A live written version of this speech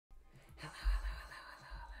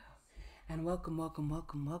And welcome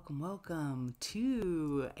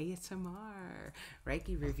to ASMR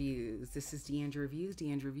Reiki Reviews. This is Diandra Reviews,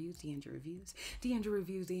 Diandra Reviews, Diandra Reviews, Diandra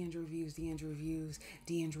Reviews, Diandra Reviews, Diandra Reviews,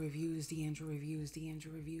 Diandra Reviews, Diandra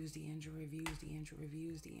Reviews, Diandra Reviews, Diandra Reviews, Diandra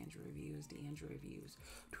Reviews, Diandra Reviews, Diandra Reviews.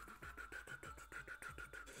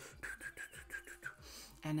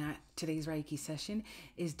 And today's Reiki session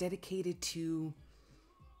is dedicated to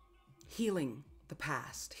healing the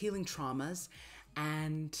past, healing traumas,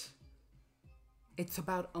 and it's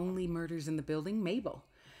about Only Murders in the Building, Mabel.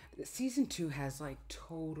 Season 2 has like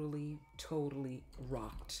totally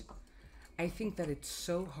rocked. I think that it's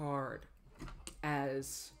so hard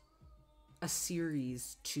as a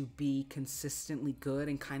series to be consistently good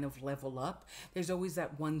and kind of level up. There's always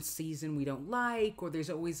that one season we don't like, or there's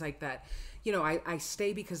always like that, I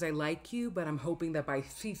stay because I like you, but I'm hoping that by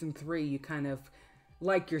season 3 you kind of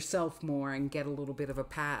like yourself more and get a little bit of a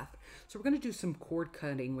path. So we're going to do some cord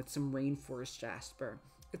cutting with some rainforest jasper.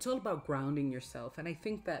 It's all about grounding yourself. And I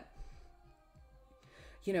think that,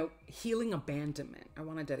 healing abandonment, I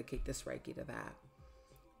want to dedicate this Reiki to that,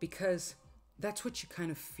 because that's what you kind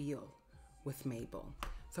of feel with Mabel.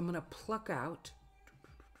 So I'm going to pluck out.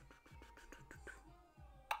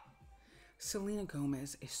 Selena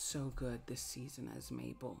Gomez is so good this season as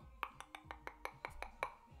Mabel.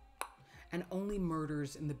 And Only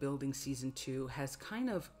Murders in the Building season 2 has kind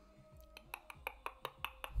of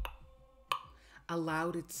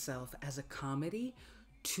allowed itself as a comedy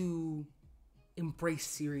to embrace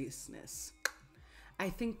seriousness. I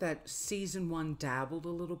think that season 1 dabbled a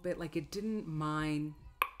little bit, like it didn't mind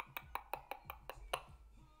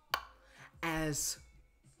as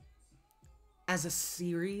a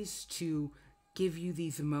series to give you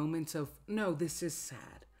these moments of, no, this is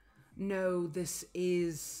sad. No, this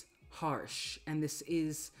is harsh, and this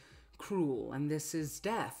is cruel, and this is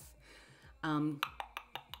death.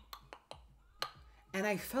 And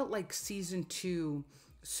I felt like season 2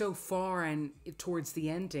 so far, and towards the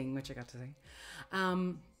ending, which I got to say,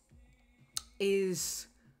 is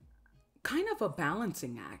kind of a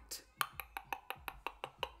balancing act.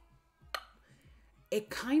 It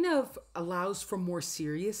kind of allows for more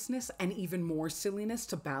seriousness and even more silliness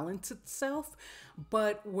to balance itself.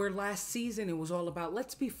 But where last season it was all about,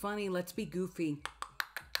 let's be funny, let's be goofy.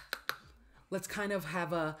 Let's kind of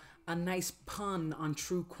have a nice pun on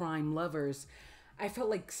true crime lovers. I felt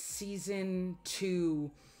like season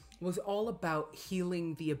 2 was all about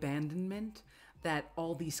healing the abandonment that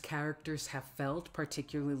all these characters have felt,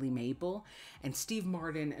 particularly Mabel. And Steve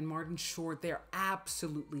Martin and Martin Short, they're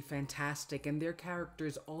absolutely fantastic. And their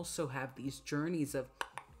characters also have these journeys of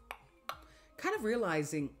kind of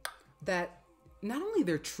realizing that not only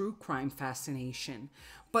their true crime fascination,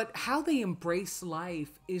 but how they embrace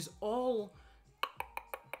life is all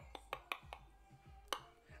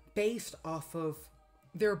based off of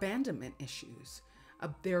their abandonment issues.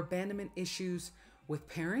 Their abandonment issues with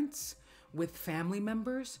parents, with family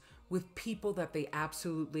members, with people that they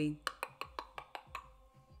absolutely,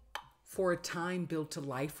 for a time, built a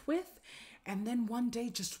life with, and then one day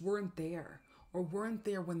just weren't there, or weren't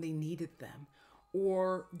there when they needed them,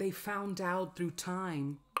 or they found out through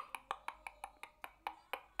time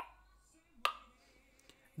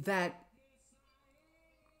that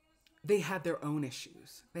they had their own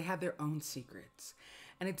issues, they had their own secrets.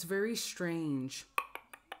 And it's very strange.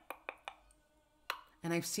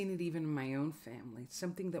 And I've seen it even in my own family. It's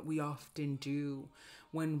something that we often do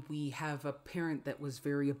when we have a parent that was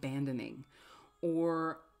very abandoning,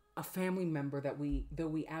 or a family member that though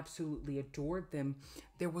we absolutely adored them,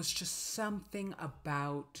 there was just something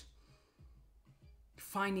about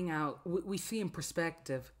finding out, we see in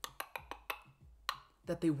perspective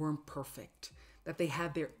that they weren't perfect, that they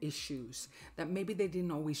had their issues, that maybe they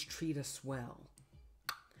didn't always treat us well.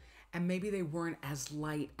 And maybe they weren't as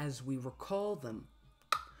light as we recall them.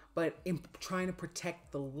 But in trying to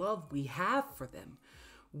protect the love we have for them,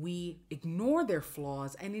 we ignore their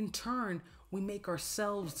flaws, and in turn, we make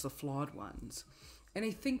ourselves the flawed ones. And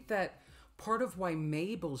I think that part of why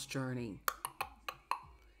Mabel's journey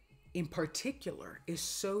in particular is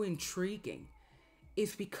so intriguing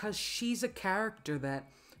is because she's a character that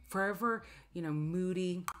forever,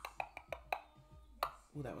 moody.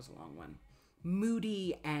 Oh, that was a long one.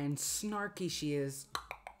 Moody and snarky she is.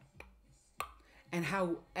 And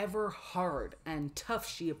however hard and tough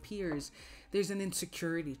she appears, there's an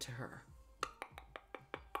insecurity to her.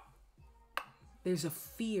 There's a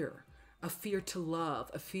fear to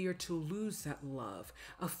love, a fear to lose that love,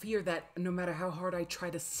 a fear that no matter how hard I try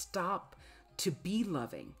to stop to be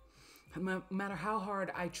loving, no matter how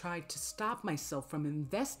hard I try to stop myself from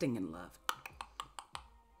investing in love,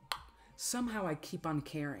 somehow I keep on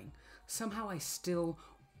caring. somehow I still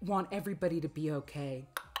want everybody to be okay,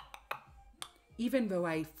 even though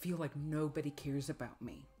I feel like nobody cares about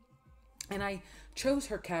me. And I chose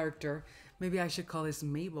her character, maybe I should call this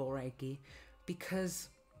Mabel Reiki, because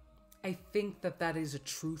I think that that is a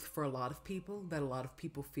truth for a lot of people, that a lot of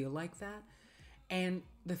people feel like that. And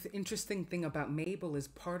the interesting thing about Mabel is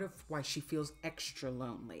part of why she feels extra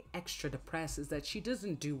lonely, extra depressed, is that she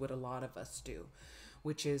doesn't do what a lot of us do,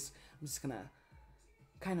 which is, I'm just going to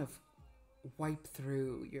kind of wipe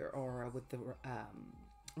through your aura with the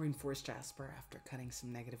reinforced jasper after cutting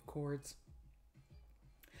some negative cords.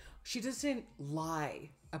 She doesn't lie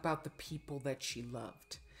about the people that she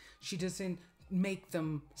loved. She doesn't make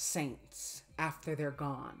them saints after they're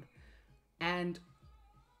gone. And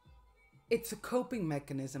it's a coping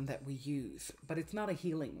mechanism that we use, but it's not a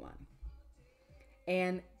healing one.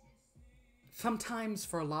 And sometimes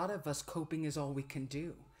for a lot of us, coping is all we can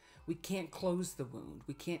do. We can't close the wound.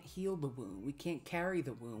 We can't heal the wound. We can't carry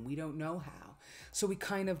the wound. We don't know how. So we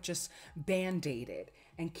kind of just band-aid it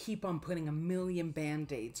and keep on putting a million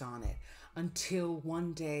band-aids on it until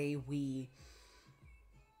one day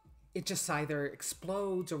it just either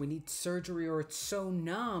explodes, or we need surgery, or it's so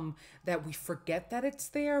numb that we forget that it's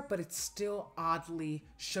there, but it still oddly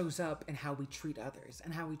shows up in how we treat others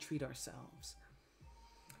and how we treat ourselves.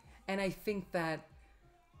 And I think that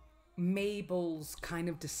Mabel's kind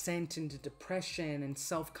of descent into depression and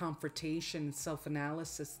self-confrontation and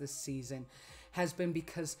self-analysis this season has been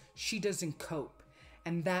because she doesn't cope,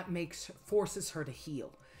 and that forces her to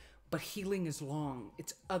heal. But healing is long,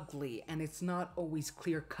 it's ugly, and it's not always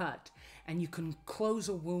clear cut. And you can close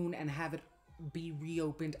a wound and have it be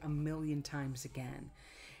reopened a million times again.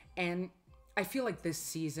 And I feel like this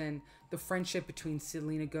season, the friendship between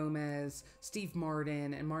Selena Gomez, Steve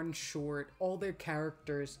Martin, and Martin Short, all their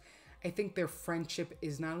characters, I think their friendship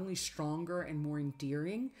is not only stronger and more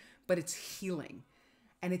endearing, but it's healing.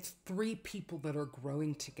 And it's three people that are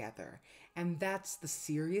growing together. And that's the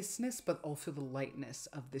seriousness, but also the lightness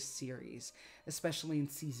of this series, especially in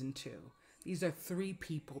season 2. These are three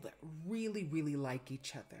people that really, really like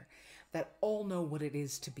each other, that all know what it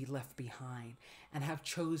is to be left behind and have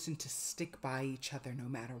chosen to stick by each other no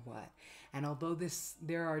matter what. And although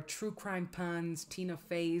there are true crime puns, Tina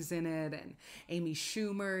Fey's in it, and Amy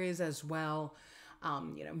Schumer is as well,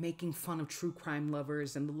 making fun of true crime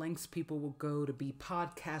lovers and the lengths people will go to be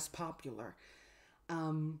podcast popular.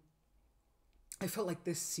 I felt like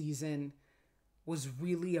this season was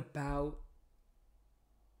really about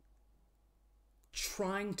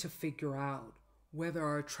trying to figure out whether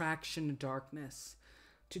our attraction to darkness,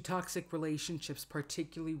 to toxic relationships,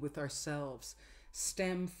 particularly with ourselves,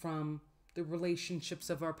 stem from the relationships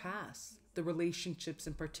of our past, the relationships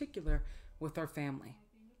in particular with our family.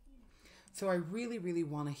 So I really, really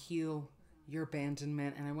want to heal your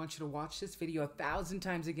abandonment, and I want you to watch this video 1,000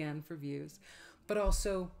 times again for views. But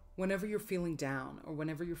also, whenever you're feeling down or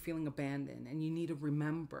whenever you're feeling abandoned, and you need to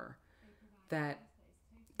remember that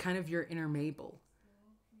kind of your inner Mabel,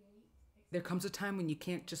 there comes a time when you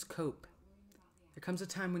can't just cope. There comes a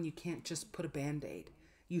time when you can't just put a Band-Aid.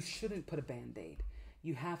 You shouldn't put a Band-Aid.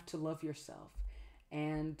 You have to love yourself.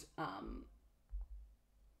 And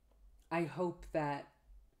I hope that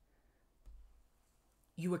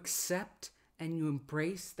you accept and you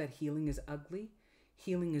embrace that healing is ugly,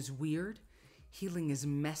 healing is weird, healing is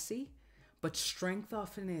messy, but strength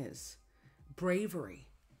often is. Bravery,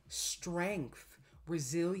 strength,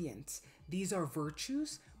 resilience, these are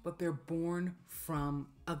virtues, but they're born from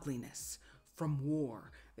ugliness, from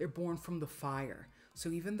war. They're born from the fire. So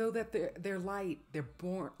even though that they're light,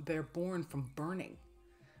 they're born from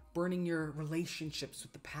burning your relationships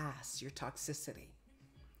with the past, your toxicity.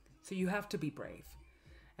 So you have to be brave.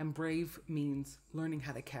 And brave means learning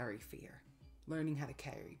how to carry fear, learning how to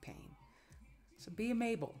carry pain. So be a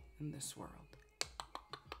Mabel in this world.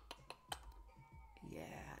 Yeah.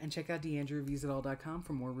 And check out DeandraReviewsItAll.com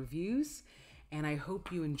for more reviews. And I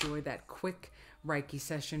hope you enjoyed that quick Reiki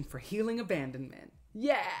session for healing abandonment.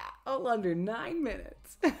 Yeah, all under 9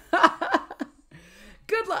 minutes.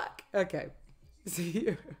 Good luck. Okay. See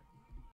you.